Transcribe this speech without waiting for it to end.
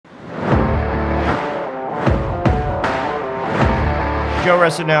Joe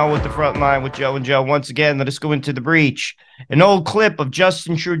Ressinell with the front line with Joe and Joe. Once again, let us go into the breach. An old clip of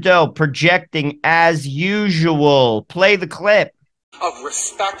Justin Trudeau projecting as usual. Play the clip. Of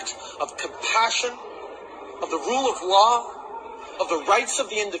respect, of compassion, of the rule of law, of the rights of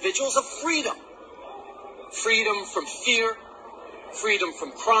the individuals, of freedom. Freedom from fear, freedom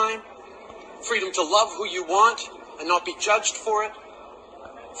from crime, freedom to love who you want and not be judged for it,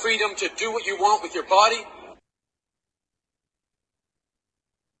 freedom to do what you want with your body.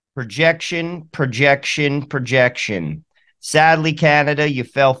 Projection, projection, projection. Sadly, Canada, you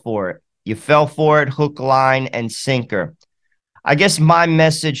fell for it. You fell for it, hook, line, and sinker. I guess my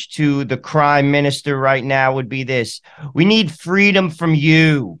message to the crime minister right now would be this. We need freedom from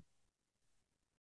you.